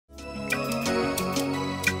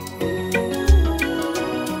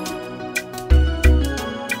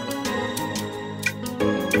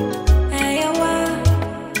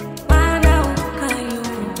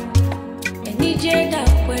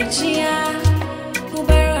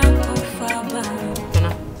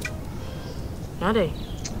Ade.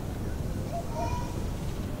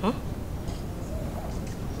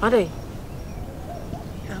 Ade.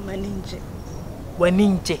 I'm a ninja.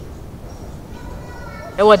 Waninje.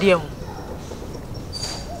 E wadi emu.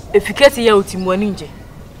 Efiketi ya uti waninje.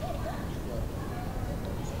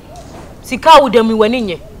 Sika udemu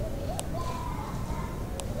waninje.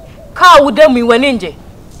 Ka udemu waninje.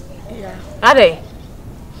 Yeah. Ade.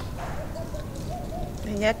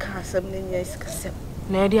 Nenya kasem nenya iskasem.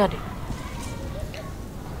 Na edi ade.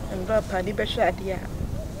 Ndo pani be hwa ade a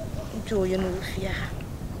joye no fia.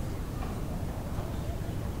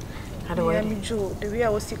 Ade wa mi jo de we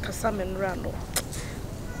a wosi kasa menra no.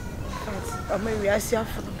 Ama wi asi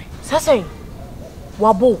afono me. Sasa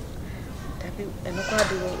wabo. Dabi eno kwa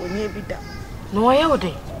de onye bi da. No ya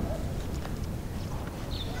wode.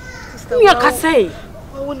 Mi akasai.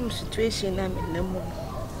 Wa wonu situation na me na mo.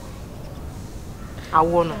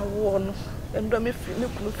 Awo no. Awo no. Endo me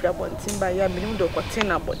kunu fira bontin ba ya me nim do koten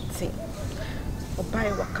na bontin.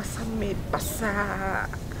 Obai wakasa me basa.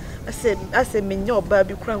 Ase menye oba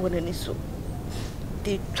bi kura wonani so.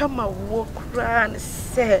 De twama wo kura ne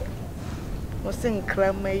se. No sen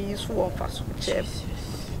krama yi so won fa so che.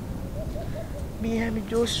 Me ha me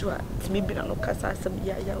Joshua timi bi na no kasa asem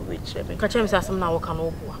ya we kire me. Ka chem se asem na wo ka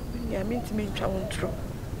no oboa. Ya me timi ntwa won tro.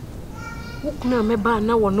 Wo kuna me ba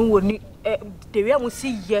na wono woni de wi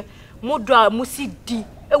amusi ye Moda musi di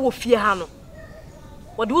e wo fie ha no.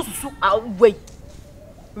 Wo de ususu awai.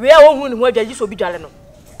 We a wo hu ni ho adwaji so bi dwale no.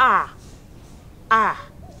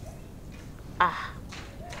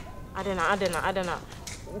 Adena.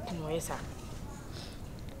 Ukunu yesa.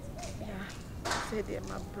 Yeah. Say dey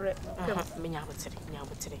my bread. Me nya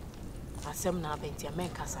botere. Asem na abenti a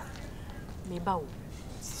menkasa. Me ba wo.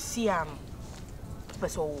 Siam.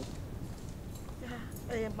 Peso wo.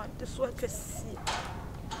 Yeah, ma deso akasi.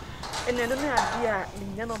 Ene no na ade a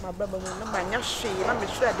nya no mababa mu no ma nya hwe na me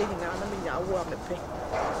hwe ade nyina na me nya awo a mepe.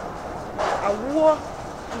 Awo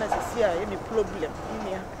na sisi a any problem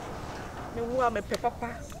ni a me wo a mepe papa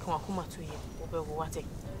kan akoma to ye obewo wate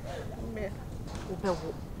me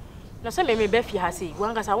obewo na se me be fi ha sei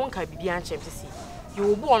wangasa wonka bibia anchem sisi you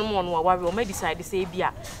will born mo no wa we decide say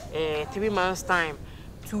bia 3 months time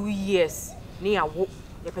 2 years ni awo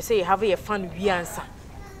ye pese ye have ye fan wi ansa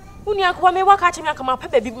uni akwa me waka chemi akama pa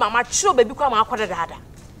baby mama chiro baby kwa ma akwada dada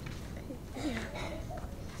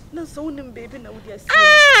na so unim baby na wudi asi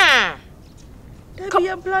Dabi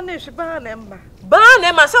ya planish ba na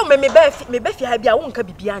emba so me be fi ha bia wonka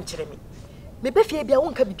bibia ankyere me me be fi bia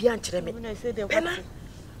wonka bibia ankyere me pena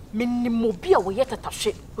me nimo bia wo ye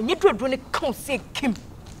tatahwe onye duadu ne kan se kim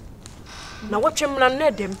na wotwem na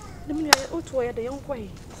na dem ne me otu ya de yonkwa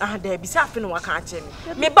yi da bi sa afi no waka ankyere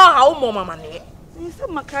me ba ha wo mo mama ne se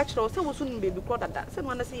maka akire se wo so nim baby kro dada se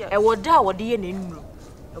no na se ya e woda a wode ye na nnuro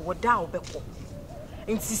e woda a wo bekọ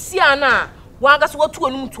ntisi ana wanga so watu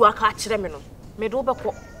onum tu aka akire me no me do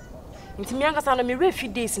bekọ nti mi anga sa na me refi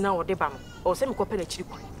days na wode ba no o se me ko pe na chiri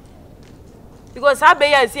kwan because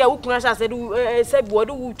abe ya si a wukuna sha se bi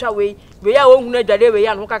wode wu twa we ya wo hunu adwade we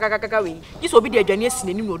ya no kaka we giso obi de adwane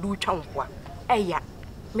asinanim no do twa nkoa eya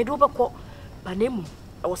me do bekọ ba na emu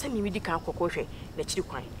e wo se me di kan kokọ hwe na chiri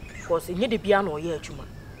kwan because nye de bia na o ye adwuma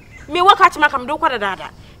me waka chima kam do kwada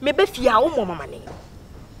dada me be fia wo mama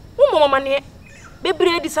ne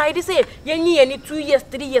bebre decide say yenyi ye ni 2 years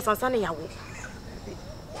 3 years ansana yawo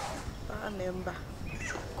anemba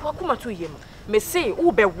kwa kuma 2 years me say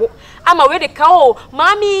wo bewo ama we de ka o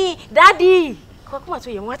mami daddy kwa kuma 2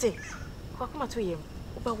 years wate kwa kuma 2 years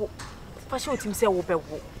wo bewo fa she otim say wo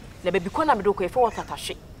bewo na bebi ko na me do ko e fa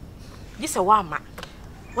watatahwe gise wa ama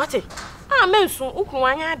wate mensu ukunu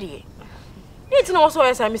anya ade iti na wo so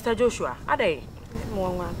yesa Mr. Joshua adai mo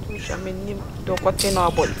nwa tu menim do kote na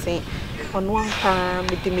abonten ono anka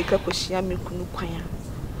me de meka kohia me kunu kwan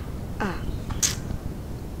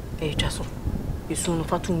twaso esu no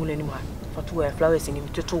fatu mu nanim ha fatu e flowers ni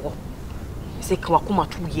mteto wo se kwa kuma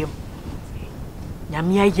tu yem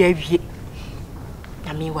nyame aye awie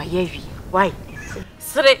nyame wa ye awie why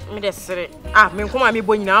sere me de sere me nkoma me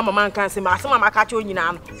bo nyina mama nka se ma asema maka cha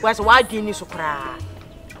onyina no wa se wa dwen ni so kra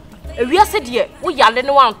ewiase de wo yale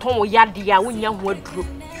ne wan ton wo yade ya wo nya ho aduro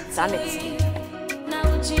sanity na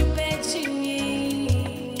uchipechi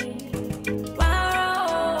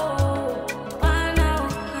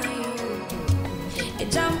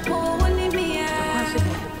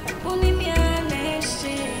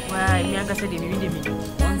I said, you need me.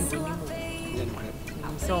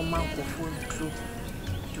 I'm so man for true.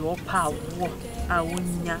 Your power, I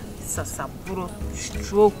win Sasaburo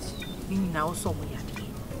stroke in now somewhere.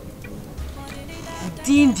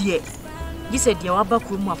 Dean, dear, you said you are back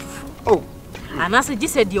room of oh, anase gi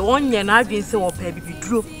se de onye na adwen se wo pa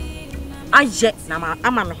bibiduro aye na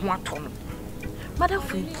ama me ho ato no madam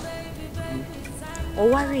free o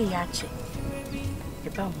worry ya che e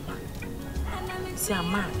ba mma si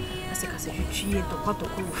ama aseka se twitwie to kwato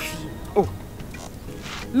ko fi oh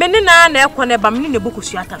meni na ekɔ na ba meni na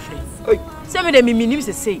bokusu atafre se me de miminim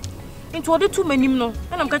se sei into ode tu manim no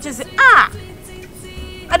na nam ka che se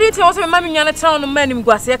ade ti wo se me ma me nwa na tira no manim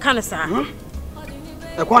guase ka ne sa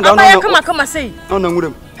e kwa da no kama sei na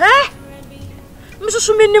ngurem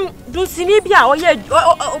Misusu minim dun sini bia oye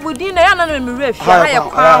obudi na ya na me refi ha ya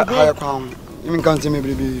kwa imi kan se me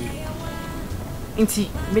bribi nti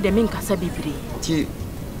me de me nkasa bibiri ti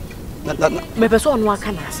me peso onu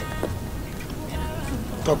aka na ase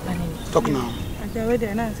talk now aja we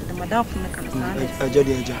de na se de madam fu me kan sa aja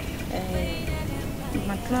de aja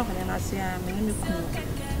matna ko na ase a me ne ku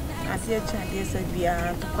ade acha de sa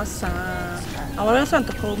bia to kwasa awara so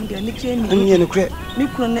to ko mu de ni cheni ni ne kure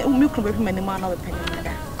mi kru be pema ni ma na we penya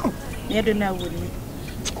mada me de na woni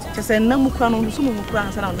che se na mu kru no so mu kru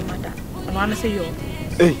ansa na no mada no an se yo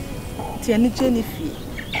ti ani cheni fi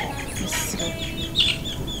misiro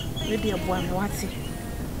we de abo an wati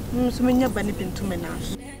so me nya ba ni pintu me na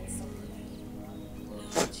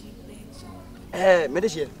me de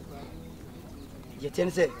she ye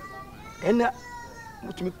ten se ena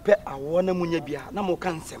mutumi pe awona munya bia na mo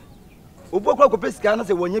kan nsem obu akwa ko pesika na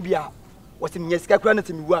se wonya bia wosim nya sika kura na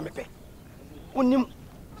se miwu amepe unim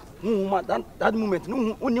ma that moment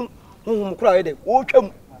no unim kura we de wo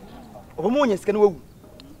twam obo mo nya sika na wawu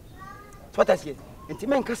fatasie enti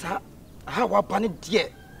men kasa aha wa ba ne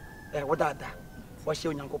de wodada wo hye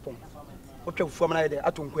onyankopon wo twa fufu na we de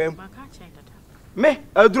atonkwam me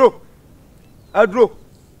adro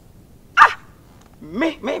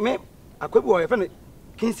me akwabi wo yefe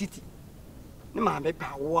King City ni ma me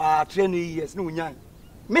pa wa train years ni unyan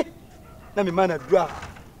me na me man adura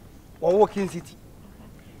wo King City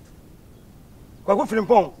kwa ko film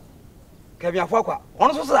pon ka bia fo kwa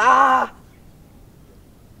ono so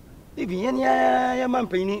ibi yen ya man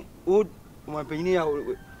panini o man panini ya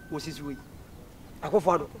o sisi we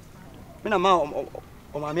akofo ado me na ma o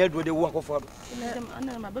ma me aduro de wo akofo ado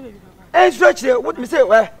na ma ba baby stretch there what me say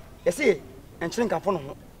we you see enchire nka fo no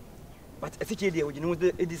ho but esike dey ogini wo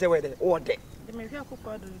edi say we dey o dey de me hwe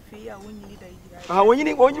akofo ado fi ya wonyini da yira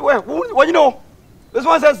wonyini no this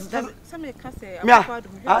one says some can say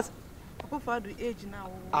akofo ado age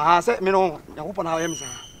say now me no yakopon na yem sa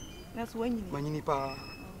that's wonyini pa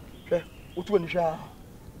hwe otu ani hwa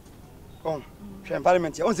hwe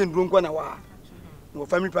parliament ya on se nduro nkwa na wa no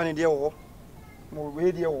family planning dey wo mo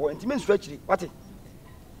we dey wo enti men stretch what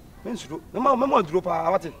men suro mama duro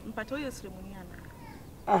pa what mpato yesremuni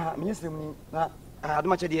ana me yesremuni na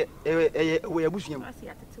aduma che de we abusuam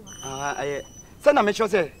se na me cho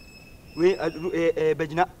se we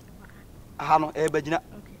bagina no bagina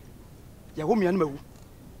ya homia na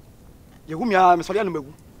me sori na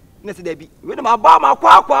magu na se da bi we na ma ba ma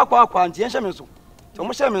kwa nti enhye me so to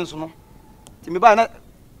mo hye me so no ti me ba na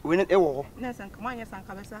we na wo ho na san kama anya san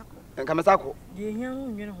kabesako nkamesako de hia no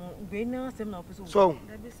nwene ho gbe na asem na ofuso so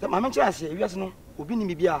ma me kira ase wiase no obi ni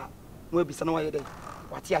bibia no abisa na waye dey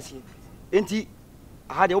wate ase enti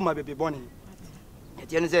aha de wo ma bebe bone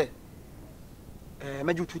eti ene se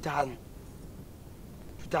meju 2000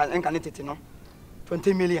 enka ne tete no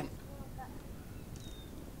 20 million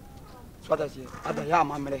so that ye ada ya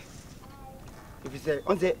amamre if you say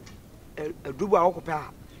on say dubu a wokopa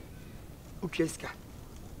a utweska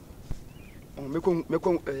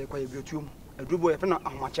mekon kwa yebiotuom dubu e fe na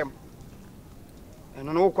ahomachem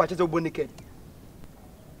eno no kwa chete obo naked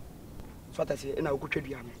so that ye na okotwa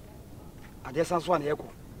dua no ade sanso na yeko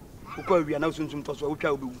ukwa awia na sunsun to so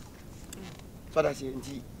utwa obewu so that ye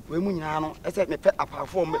nti we mu nyina no ese me pe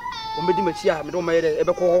apafo o medi machi a me do mayere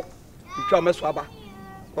ebe ko utwa meso aba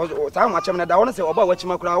ko sa ahomachem na da wona se oba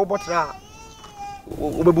wachima kura wo botra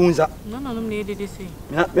obebunza no me edede se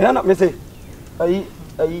me na me se ayi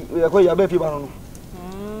ko ya be fi ba no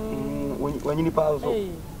wanyini pa so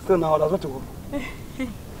still now that's what to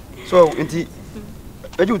so enti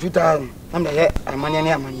eju 2000 am da ye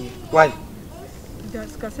amanye why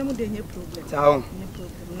that's kasemu de nye problem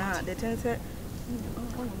na the ten say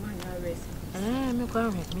oh man ya rest me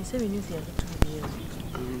kwa me say me news ya to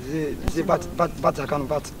be ze but akan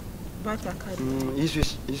but akan isu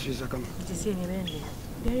akan ti se ni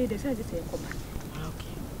bende de say just ko ba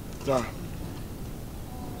okay da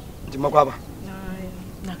di makwaba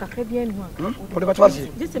na kakra bia ni ho aka o de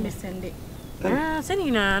batwasi just me sende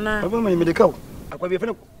seni na baba me medical akwa bi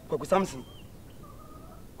fene kwaku Samson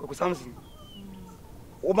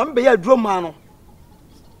o ma mbe ya duro ma no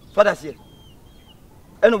so da sie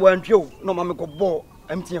eno wantwe no ma me ko bo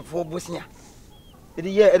amtiefo bosia ede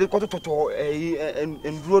ye ede ko toto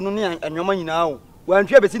enduro no ne anwoma nyina o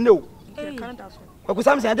wantwe besi ne o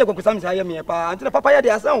kwakusam se ade kwakusam se aye me pa antina papa ya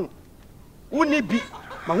de asan woni bi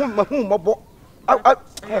mahu mobo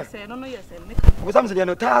say no yes kwakusam se de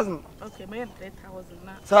no 1000 okay me 3000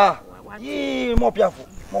 na sa yi mo piafo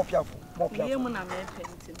yemu na me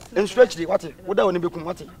pentin en stretch di wate woda woni bekum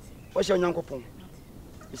wate wo hye onyankopon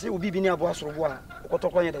isi obi bi ni abo asorobo a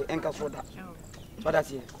okotoko ye de enka so da so da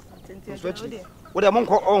tie stretch di woda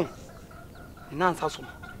monko on nansa so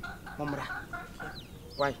momra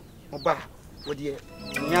why moba wodi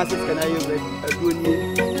nya se kana ye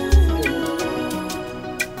aduoni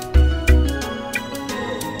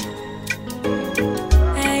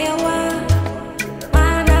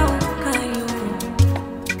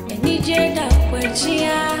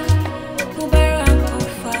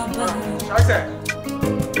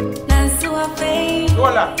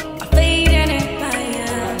Hola.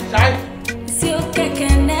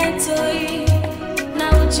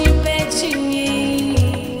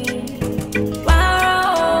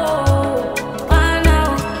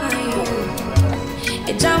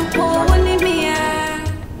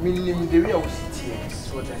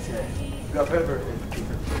 You are very, very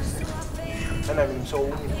educated person. And I mean, so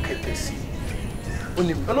we keep this.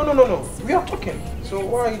 No. We are talking. So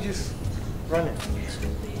why are you just running?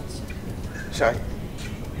 Shy,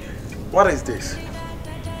 what is this?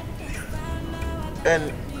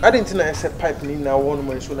 And I didn't know I said pipe in now one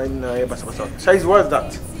more so I Shy, what is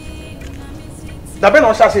that? The Ben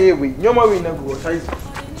on say we no more we no go. Shy,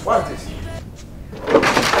 what is this?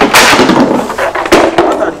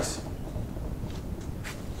 What are this?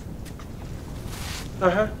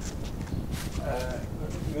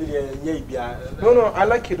 No, I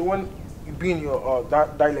like it when you be in your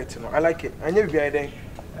dialect, you know. I like it. I never be there.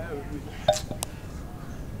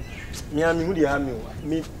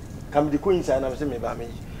 Me come the queen sign am say me ba me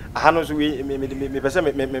aha so we me pese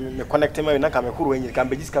me connect me na ka me horo anyi ka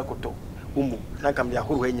be jiska koto umu na ka me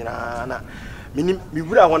ahoro anyi na minim me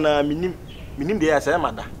wura ho na minim de ya say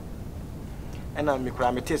mada ena me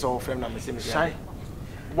kura me tese o frame na me say me Shy,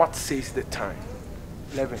 what says the time?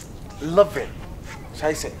 11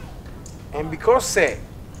 Shy say. And because say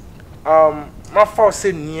my father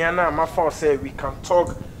say Niana, my father say we can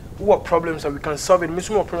talk what problems and we can solve it. Me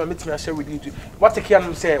some problem meet me I share with you too. What take care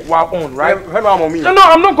and say wow on, right? No,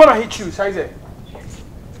 I'm not gonna hit you, Shy say.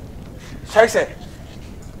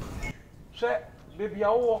 Say, baby,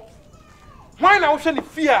 why now show the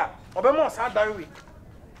fear? Obema sad diary.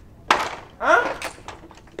 Huh?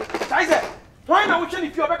 Shy, why now show the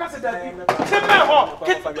fear? Obeka said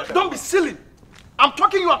that. Don't be silly. I'm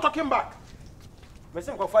talking, you are talking back. No,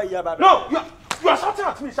 you are shouting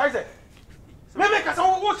at me, Shy. Maybe because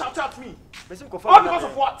someone will shout at me. All because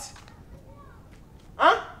of what?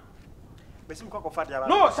 Huh?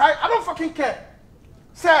 No, Shy, I don't fucking care.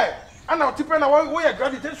 Say, I'm now tipping away where you're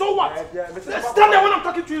graduating. So what? Stand there when I'm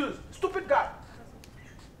talking to you, stupid guy.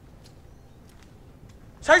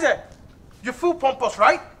 Shy, you feel pompous,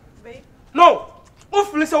 right? Babe. No.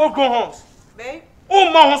 Who listen what go on? Babe. Oh,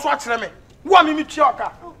 my house watch me. Who am I me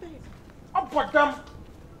chioka? Oh, babe. Up for them.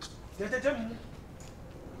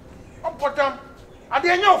 Up for them. Are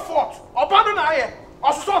they your fault? Abandon I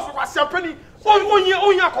or source for a penny.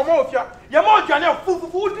 Oh, yeah, come out here. You're more than a fool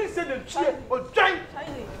who didn't send them cheer or giant.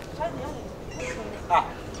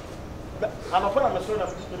 I'm a friend of my son of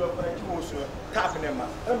the tapping them. I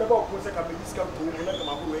remember who said I be discovered to let them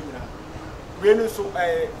away now. Really, so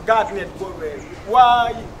garden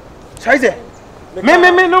why? Shy,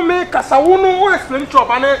 me no make a sawuno explain to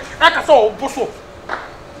a man. I saw Bosso.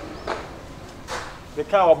 The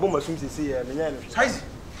car of Boomer soon to see a man. Shy,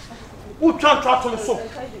 who can't try to so?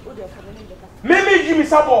 Maybe Jimmy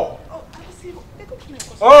Sabo.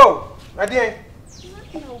 Oh, my dear.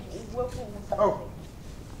 Oh.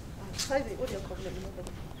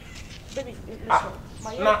 Baby,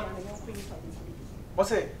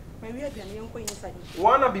 what's it?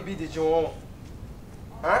 Wanna be the Joe?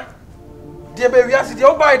 Huh? Dear baby, I said,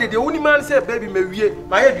 you'll buy the only man said, baby, maybe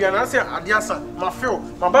my head, and I said, Adiasa, my feel,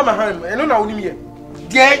 my bama hand, and no only me.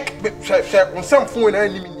 Dear, on some phone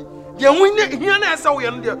enemy. Dear, when you saw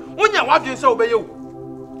you, when you're watching so by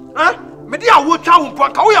you. Huh? Maybe I will tell you,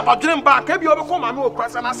 but I about dream back, maybe you overcome my more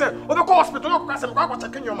press, and I said, over hospital, press and go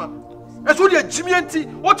checking your man. As would a Jimmy and T,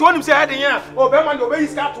 what to him say, here, or Beman, the way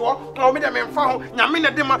he's got to walk, or me, the man found,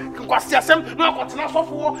 Yamina Dema, Quasiasem, no continent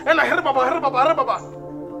of war, and I heard about.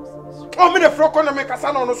 Oh, me the frock on the make a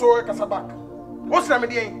son on the soil, Casabac. What's the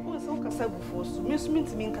idea? What's so Casabu for so? Miss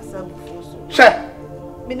Mint mean Casabu for so. Share.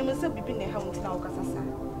 Minimum said be in the house now, Casasa.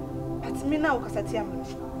 But It's me now, Casatia.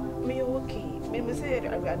 Me okay. Me say,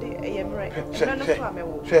 I am right. And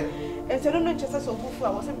I don't know just as a buffer. I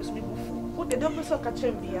wasn't Miss Put the double so catch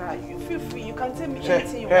him behind. You feel free. You can tell me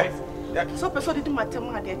anything you want. So, person didn't matter,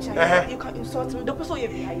 my dear child. You can insult me. The person you're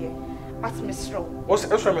behind. At Miss Rowe. What's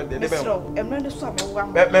the instrument? Miss Rowe. And when the summer,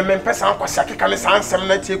 men person was a can sound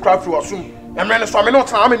 70 crowd to assume. And when the summer,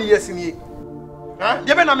 not how many years in ye. Huh?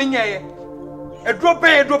 You been a minute. A drop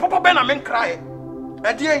a drop up a ben, I mean cry.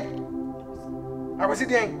 A dear. I was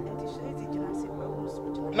sitting.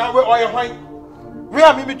 Now where are you? Where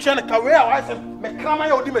are me trying to carry out? I said,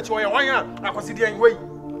 Macrama or Dimich or why I was sitting way.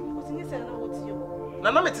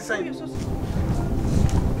 Now, I'm saying,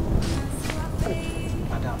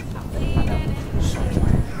 Madam,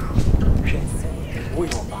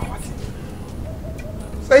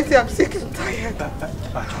 sorry, I'm sick and tired.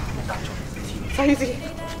 Saidi,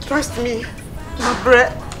 trust me, my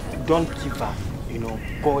breath. Don't give up. You know,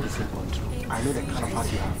 God is in control. I know the kind of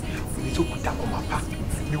heart you have. We need to put that on my back.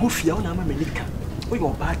 You go fear on my medical. We go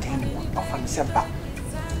bad time of a semper.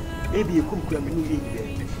 Maybe you come to a mini there.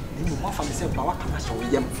 You want from the semper. What can I show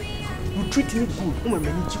you? You treat me good. You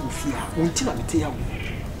may need you fear. Until I tell you.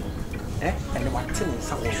 And what thing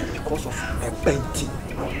is because of a painting.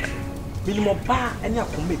 Minimum bar and you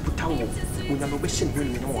can make put out when you're not wishing you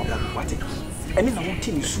know about what it is. And then I want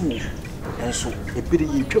to sue. And so a bit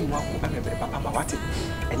of you come up about what it.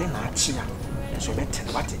 And then I cheer. And so better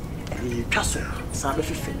what it. And you castle, Sabbath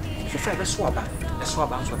fit. If you find a swabber,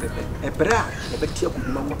 a bra, a better good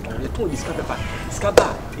number on your two discover,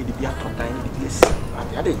 Scabba, it'd be a top time in the place. At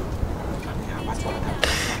the other, and what's what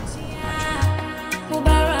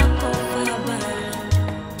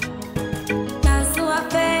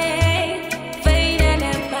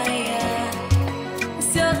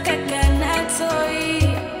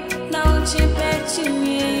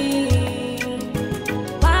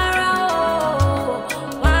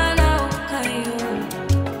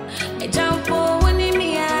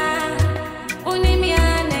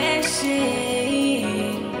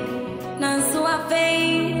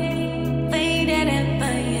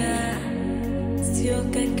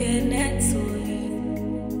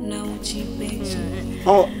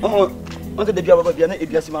Uncle the Biaba Biana,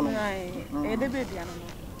 it is Simon. A baby,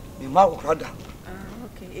 a mark rather.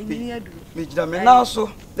 Okay, a now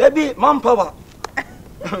so there be man power.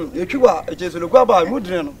 If you are a Jesuit, go by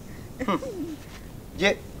Mudreno.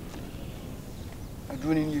 Yet, I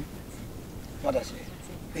do in you. What I say?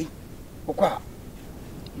 Hey, Oka,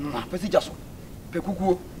 Pesijaso,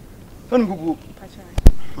 Pekuku, Pengugu.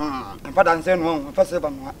 And Padan send one, first of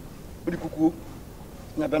all, with the cuckoo,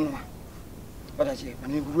 Nabenua. What I say,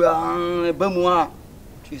 when you grew a Bemua,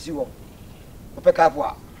 you see what?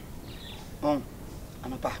 Opecapua. Oh,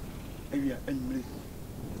 I'm a pa, maybe and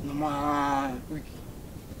no more week.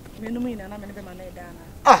 You know me, and I'm in the man.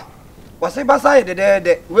 Ah, was it beside the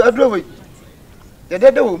dead? We are doing the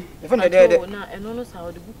dead, if I did, and almost how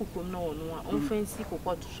the book will know no fancy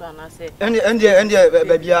cocoa to shine. I say, and the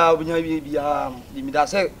baby, when you be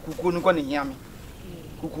say, Cuckoo, no hear me.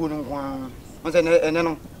 Cuckoo, was an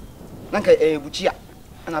enemy. Nanka buchia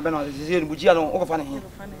ana beno zeze buchia no ofa na here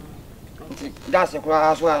that's a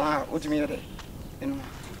class where what me there eno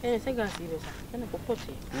say gas ibe sa na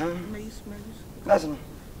popote gas no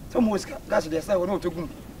some muska gas dey say no togum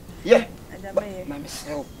ye na me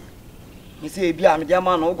sel me say bia me dia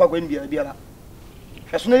ma no ogwagwa ni bia la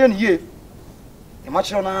hweso na ye ne ye e ma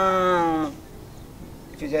chiro na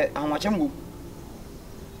fi je anwachem go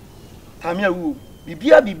tamia wu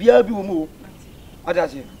bibia bi wo mo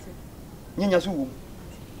adaje Ninya so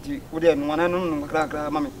ti wo de no no kra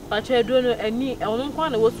mama pa che do no ani ono nko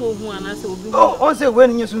na wo so hu ana se obi oh on say we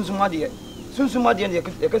ninya sunsun ade ne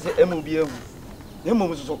e ka se emu bi ehu ne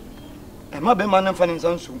mom so e ma be ma na fa ne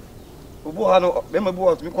nsansu obo ha no be ma bu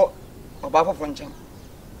wa mi ko oba fofo nchen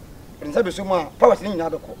nsa be so ma power ni nyina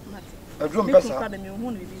be ko adrum pesa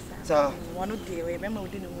sa wono de we be ma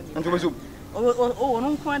odi ne hu ni nto be so o ono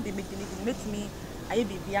nko ade metimi aye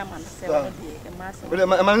bibia man se wono de e ma se ole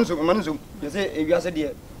manzo ye se e wiase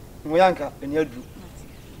de mo yanka eni adru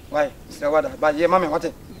why se wada ba ye mama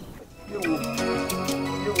wate ye wo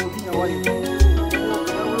bi nya why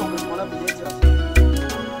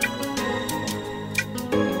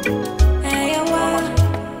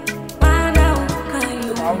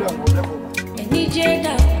Enije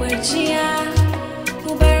da kwechia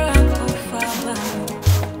ubera kofaba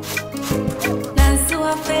Nansu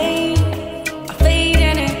afei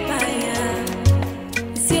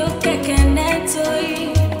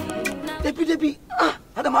Debi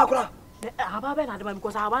ada makura ababa na de man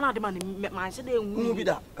because abana de man man se de hu bi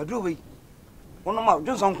da aduro we Ono ma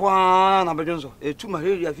Johnson kwa na be Johnson. E tu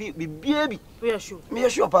malaria fi bibia bi. We are sure. Me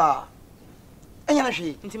sure pa. Enya na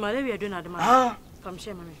hwe. Nti malaria do na de ma. Ah. Kam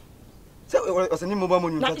share mami. Se o se ni mo ba mo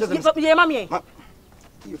nyu ta che. Ye mami.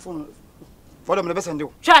 Ti phone. Fọdọ me be send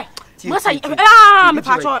o. Try. Masa me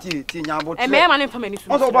pacho. Ti nya abo. E me ma ne mfa mani su.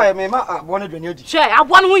 Mo so ba me ma abo na dwane odi. Try,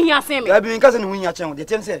 abo no ho hia sen me. Ya bi nka se ne ho hia chen o. De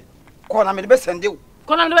tem se. Ko na me be send o.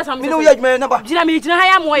 Ko na me be send. Me no ya adwuma na ba. Gina ha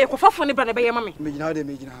ya mo ye ko fafo ne bra ne be ye mami. Me gina ha de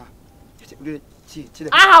me gina ha. Ti de.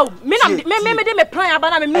 Ah, me de me plan aba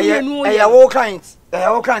na me mienu o. Eh ya wo client. Eh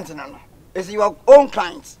ya wo client na no. Is your own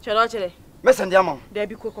client. Chere. Me send ya ma. Da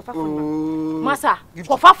bi ko fafo. Masa,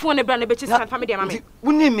 ko fafo ne bra ne be chi san family mami.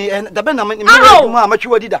 Wuni me da be na me ma matwe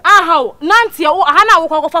wadi da. Aha, nanti ya wo aha na wo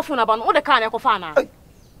ko fafo na ba no wo de ka na ko fa na.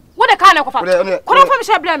 Wo de ka na ko fa. Ko na fa me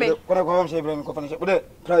she bra me. Ko na ko fa me she bra me ko fa na she. Wo de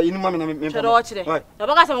pra inu ma me na me. Chere. Da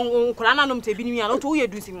ba ga se nkura na no mte bi ni ya no to wo ye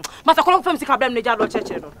du si. Masa ko na fa me sika bra me ja do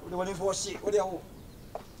chere no. Wo de woni fo she. Wo de ho.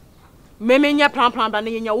 Me nya plan ba na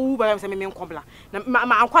nya wo ba se me nkombla. Na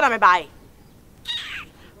ma ankwada me bae.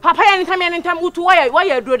 Papa ya nitam utu wa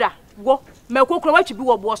ya droda. Go. Me kokoro wa chibi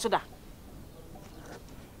wo bo so da.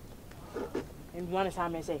 And you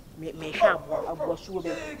understand me say me hwa abo so be.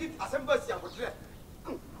 Asembasi akotre.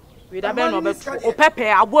 We da be no be o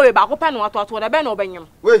pepe abo we ba ko pe no ato da be no be nyem.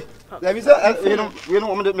 We. Ya bi say we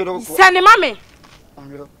no me do. Send mama.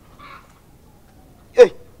 Amiro. Eh.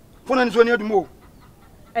 Fona ni so ni adumo.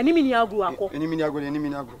 Ani mi ni agro akọ. Ani mi ni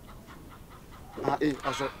agro. Ah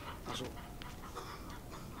aso.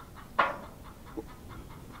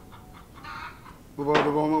 You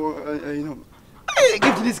know. Hey,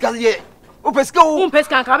 give to this guy here.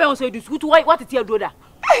 Pesca ka be on say du skutu what it do da.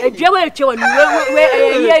 E dwe we che wani we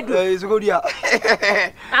ye do. Is go dia.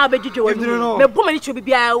 Ah be dwe wani. Me bo mani cho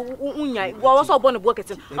bibia unya. Wo so bo ne bo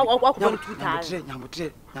kete. Akọ 2000.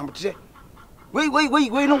 Nyambotre.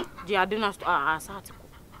 Wait no. Di adena asat ko.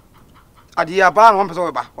 Adi ya ba no pese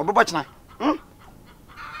we ba. Obo chena.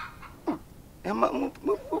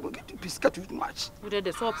 Get pesca too much. We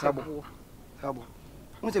dey so Sabo.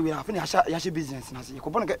 Mo say we have finish ya business na say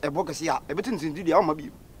ko bon e bo kase ya e betin tin dia o ma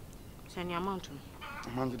bi. Sani amount.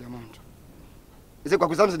 Is it kwa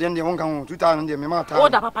kusamse de ndie wonka ho 2000 de me ma ta.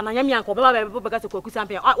 Oda papa na nyame anko baba be kase kwa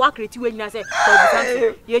kusampe. Wa create we nyina say kwa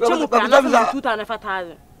kusampe. Ye chemu pa na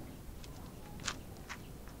 2000.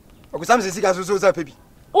 Kusamse sika so za pebi.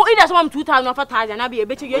 O ida so mam 2000 na be e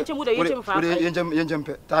beche ye chemu de ye chemu fa. Ye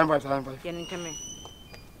pe. Time 5. Ye nteme.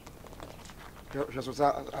 Je so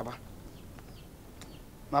sa aba.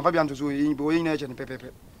 Ma fa bi anto so yin bo yin na eche ni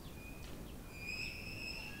pepepe.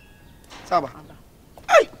 Saba.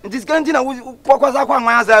 Ai, this ganti na kwa za kwa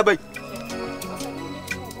nwan za bai.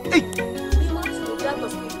 Ei.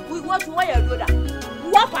 We want to wire do that.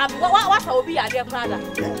 What will be at their father?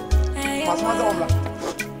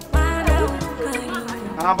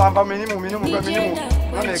 Ah, ba minimum. Na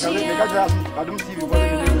me ka ja adum TV.